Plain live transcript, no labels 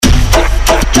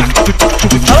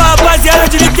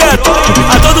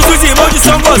Niterói, a todos os irmãos de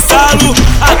São Gonçalo,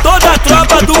 a toda a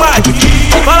tropa do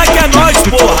Martins. Fala que é nós,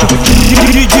 porra.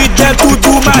 De dentro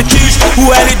do Martins,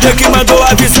 o LD que mandou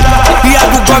avisar,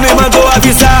 Yago Gomes mandou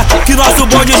avisar que nosso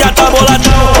bonde já tá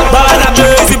boladão. Bala na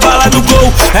base, bala no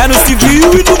gol, é no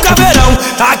civil e no caveirão.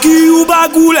 Aqui o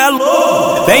bagulho é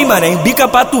louco. Vem, mano, embica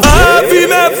pra tu ver. A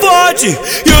firma é forte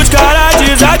e os caras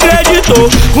desacreditou.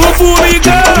 Com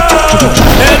formigão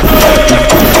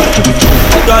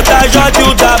JJ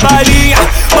o da balinha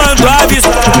mandou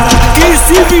avisar que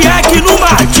se vier aqui no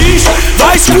Martins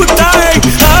vai escutar, hein?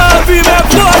 A firma é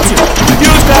forte e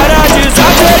os caras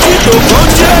desacreditou. Com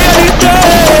GLT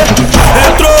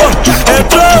entrou,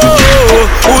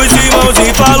 os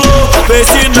irmãozinhos falou, vê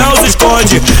se não se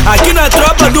esconde. Aqui na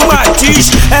tropa do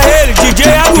Martins é ele, DJ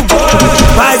Yago Gomes.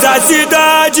 Mas a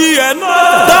cidade é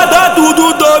nossa, tá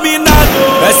tudo dominado.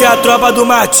 Essa é a tropa do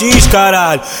Martins,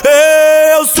 caralho.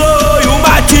 Eu sou e o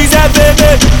Martins é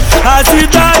bebê. A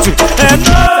cidade é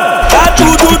nossa, tá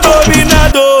tudo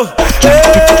dominado.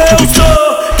 Eu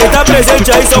sou. Quem tá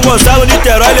presente aí, São Gonçalo,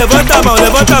 Niterói, levanta a mão,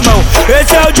 levanta a mão.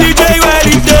 Esse é o DJ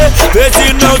LT, vê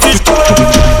se não se esconde.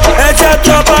 Essa é a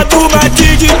tropa do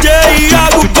Martins, DJ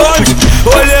Yago Gomes.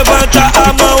 Oi, levanta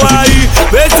a mão aí,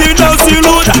 vê se não se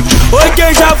iluda. Oi,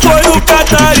 quem já foi no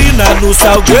Catarina, no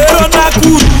Salgueiro ou na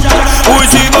Coruja?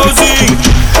 Os irmãozinhos,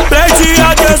 preste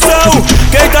atenção.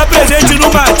 Quem tá presente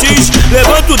no Martins,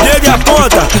 levanta o dedo e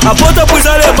aponta pros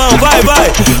alemão, vai,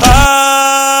 vai.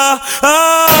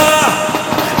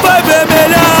 Vai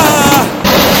vermelhar.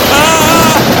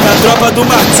 Na tropa do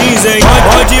Martins, hein?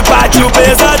 Onde bate o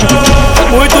pesadão,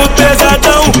 muito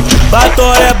pesadão.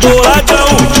 Batória é boladão,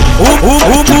 o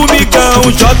formigão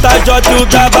JJ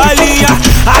da balinha.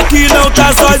 Aqui não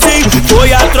tá sozinho,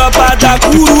 foi a tropa da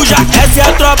Coruja. Essa é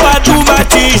a tropa do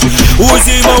Martins. Os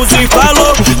irmãozinhos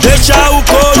falou, deixa o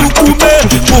couro comer,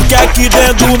 porque aqui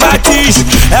dentro do Martins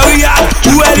é o Yago,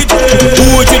 o LD,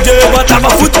 o DJ bota pra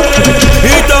fuder.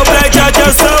 Então preste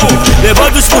atenção,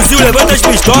 levanta os fuzil, levanta as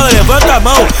pistolas, levanta a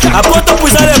mão, aponta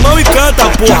pros alemão e canta,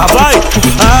 porra, vai.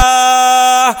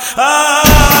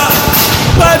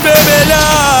 Vai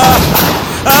vermelhar.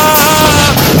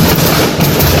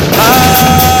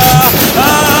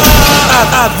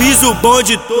 Avisa o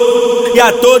bonde todo e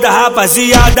a toda a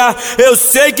rapaziada, eu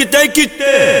sei que tem que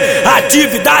ter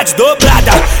atividade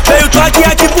dobrada. Veio toque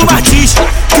aqui pro Martins,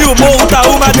 que o morro tá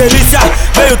uma delícia.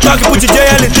 Veio toque pro DJ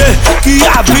LT, que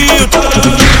abriu.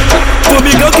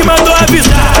 Formigão que mandou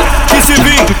avisar que se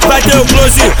vir vai ter o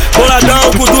close.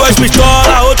 Boladão com duas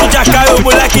pistolas, outro já caiu,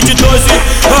 moleque de 12.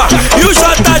 E o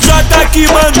JJ que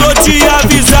mandou te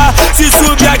avisar, se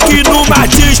subir aqui no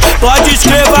Martins pode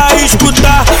escrever e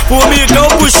escutar. Formigão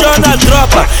puxando a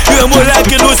tropa e o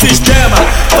moleque no sistema.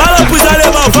 Fala pros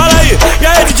alemão, fala aí. E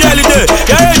aí, DJ LD?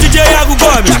 E aí, DJ Yago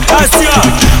Gomes? Assim,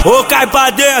 ó. Ô, cai pra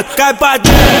dentro, cai pra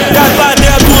dentro, cai pra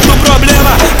dentro do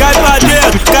problema. Cai pra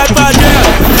dentro, cai pra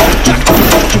dentro.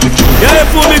 E aí,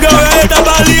 formigão, e aí, da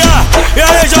balinha? E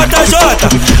aí, JJ?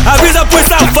 Avisa pro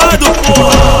safado,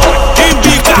 porra.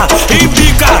 Embica,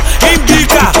 embica,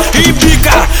 embica,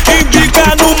 embica,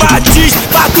 embica no Martins,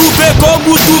 pra tu ver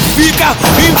como tu fica.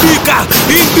 Embica,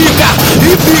 embica,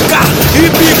 embica,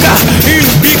 embica,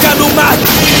 embica no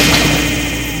Martins.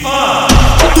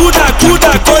 Tudo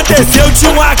aconteceu,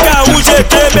 tinha um AK1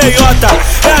 GT meiota.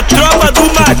 É a tropa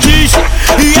do Martins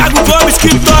e Yago Gomes que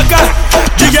toca.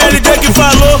 DJ LD que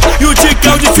falou e o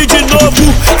Tikão disse de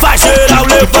novo. Faz geral,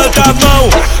 levanta a mão,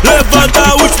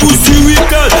 levanta os fuzil e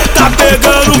canta. Tá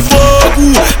pegando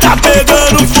fogo, tá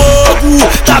pegando fogo,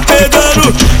 tá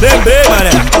pegando. Lembrei,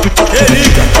 mané,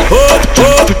 relíquia. Ô,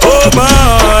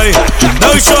 mãe,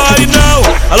 não chore não.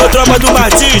 Alô, tropa do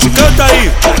Martins, canta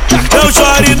aí. Não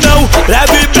chore não,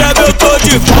 breve eu tô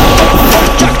de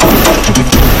volta.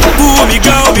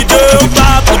 Formigão me deu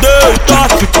papo, deu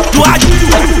toque do radinho,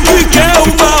 que quer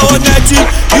uma Hornet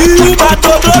e uma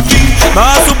Dobrovin.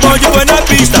 Nosso bonde foi na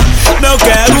pista, não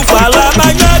quero falar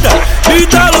mais nada. Me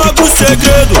dá logo o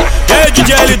segredo, ei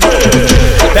DJ LD.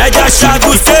 Pede a chave,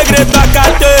 o segredo da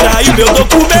carteira e meu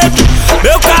documento.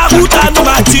 Meu carro tá no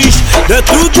Martins,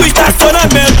 dentro do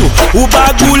estacionamento. O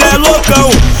bagulho é loucão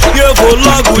e eu vou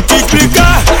logo te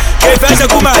explicar. Quem fecha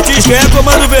com o Martins, quem é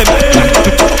comando vermelho.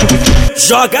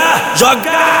 Joga,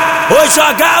 joga, ou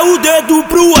joga o dedo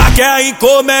pro ar, que é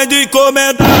encomenda,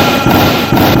 encomenda.